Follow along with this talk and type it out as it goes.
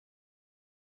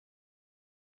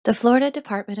The Florida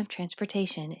Department of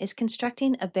Transportation is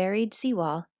constructing a buried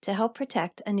seawall to help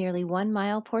protect a nearly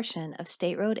 1-mile portion of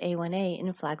State Road A1A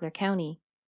in Flagler County.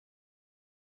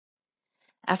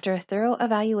 After a thorough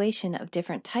evaluation of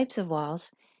different types of walls,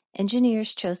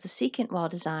 engineers chose the secant wall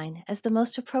design as the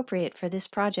most appropriate for this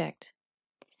project.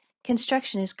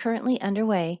 Construction is currently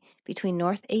underway between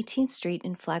North 18th Street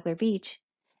in Flagler Beach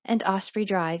and Osprey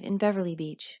Drive in Beverly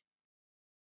Beach.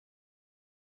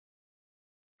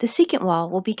 The secant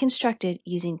wall will be constructed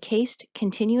using cased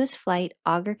continuous flight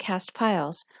auger cast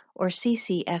piles, or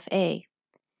CCFA.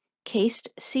 Cased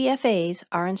CFAs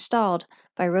are installed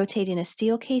by rotating a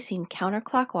steel casing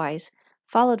counterclockwise,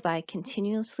 followed by a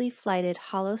continuously flighted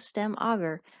hollow stem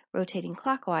auger rotating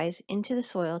clockwise into the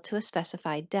soil to a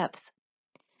specified depth.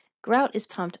 Grout is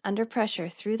pumped under pressure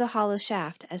through the hollow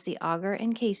shaft as the auger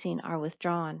and casing are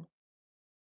withdrawn.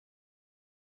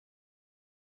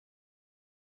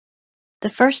 The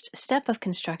first step of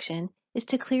construction is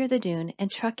to clear the dune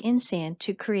and truck in sand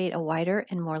to create a wider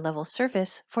and more level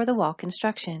surface for the wall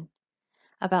construction.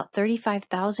 About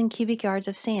 35,000 cubic yards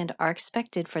of sand are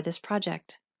expected for this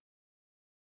project.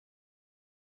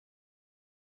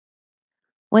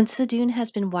 Once the dune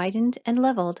has been widened and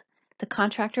leveled, the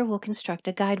contractor will construct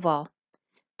a guide wall.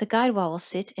 The guide wall will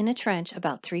sit in a trench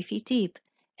about 3 feet deep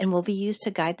and will be used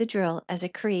to guide the drill as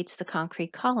it creates the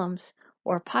concrete columns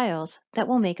or piles that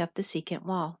will make up the secant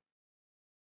wall.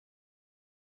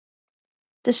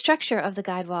 The structure of the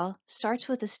guide wall starts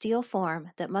with a steel form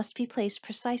that must be placed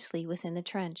precisely within the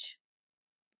trench.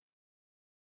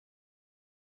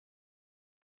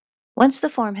 Once the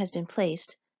form has been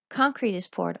placed, concrete is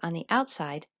poured on the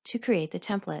outside to create the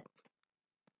template.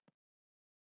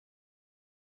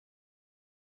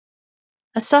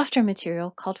 A softer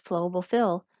material called flowable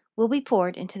fill will be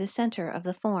poured into the center of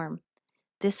the form.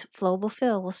 This flowable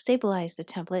fill will stabilize the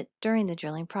template during the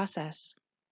drilling process.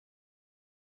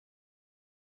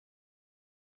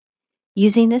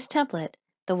 Using this template,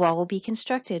 the wall will be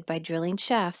constructed by drilling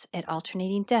shafts at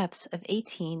alternating depths of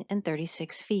 18 and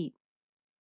 36 feet.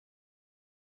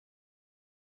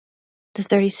 The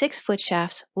 36-foot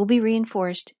shafts will be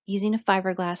reinforced using a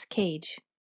fiberglass cage.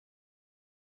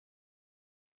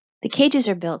 The cages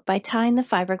are built by tying the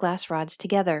fiberglass rods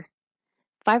together.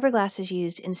 Fiberglass is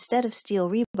used instead of steel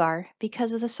rebar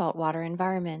because of the saltwater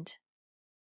environment.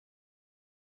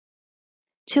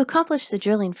 To accomplish the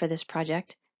drilling for this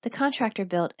project, the contractor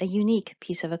built a unique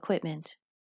piece of equipment.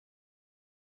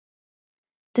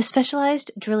 The specialized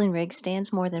drilling rig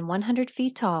stands more than 100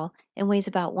 feet tall and weighs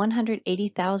about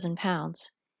 180,000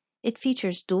 pounds. It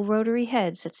features dual rotary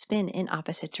heads that spin in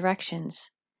opposite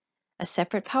directions. A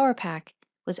separate power pack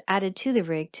was added to the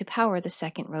rig to power the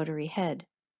second rotary head.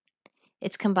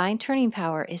 Its combined turning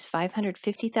power is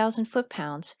 550,000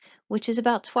 foot-pounds, which is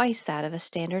about twice that of a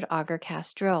standard auger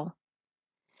cast drill.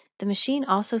 The machine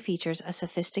also features a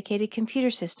sophisticated computer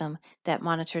system that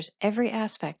monitors every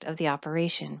aspect of the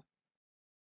operation.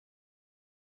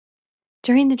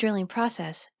 During the drilling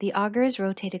process, the auger is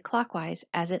rotated clockwise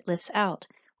as it lifts out,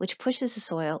 which pushes the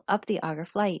soil up the auger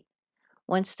flight.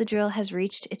 Once the drill has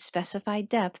reached its specified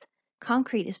depth,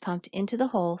 concrete is pumped into the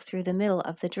hole through the middle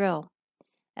of the drill.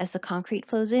 As the concrete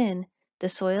flows in, the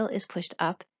soil is pushed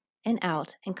up and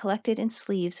out and collected in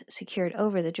sleeves secured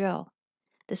over the drill.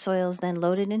 The soil is then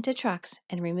loaded into trucks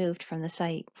and removed from the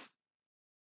site.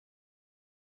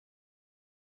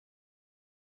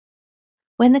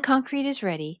 When the concrete is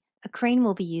ready, a crane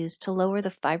will be used to lower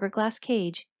the fiberglass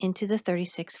cage into the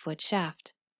 36-foot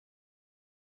shaft.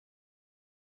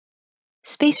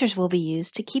 Spacers will be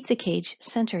used to keep the cage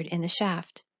centered in the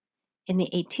shaft. In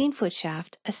the 18-foot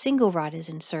shaft, a single rod is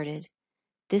inserted.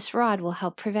 This rod will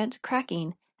help prevent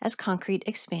cracking as concrete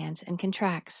expands and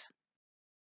contracts.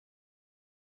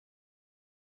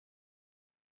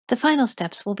 The final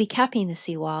steps will be capping the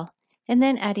seawall and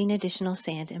then adding additional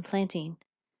sand and planting.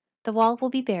 The wall will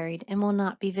be buried and will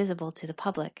not be visible to the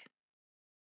public.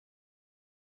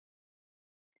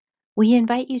 We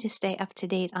invite you to stay up to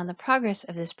date on the progress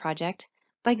of this project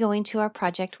by going to our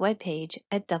project webpage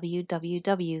at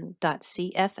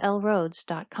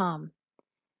www.cflroads.com.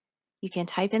 You can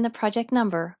type in the project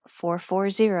number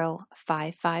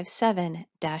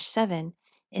 440557-7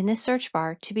 in the search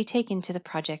bar to be taken to the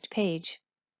project page.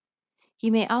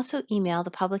 You may also email the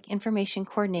Public Information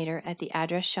Coordinator at the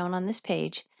address shown on this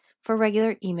page for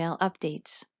regular email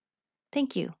updates.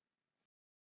 Thank you.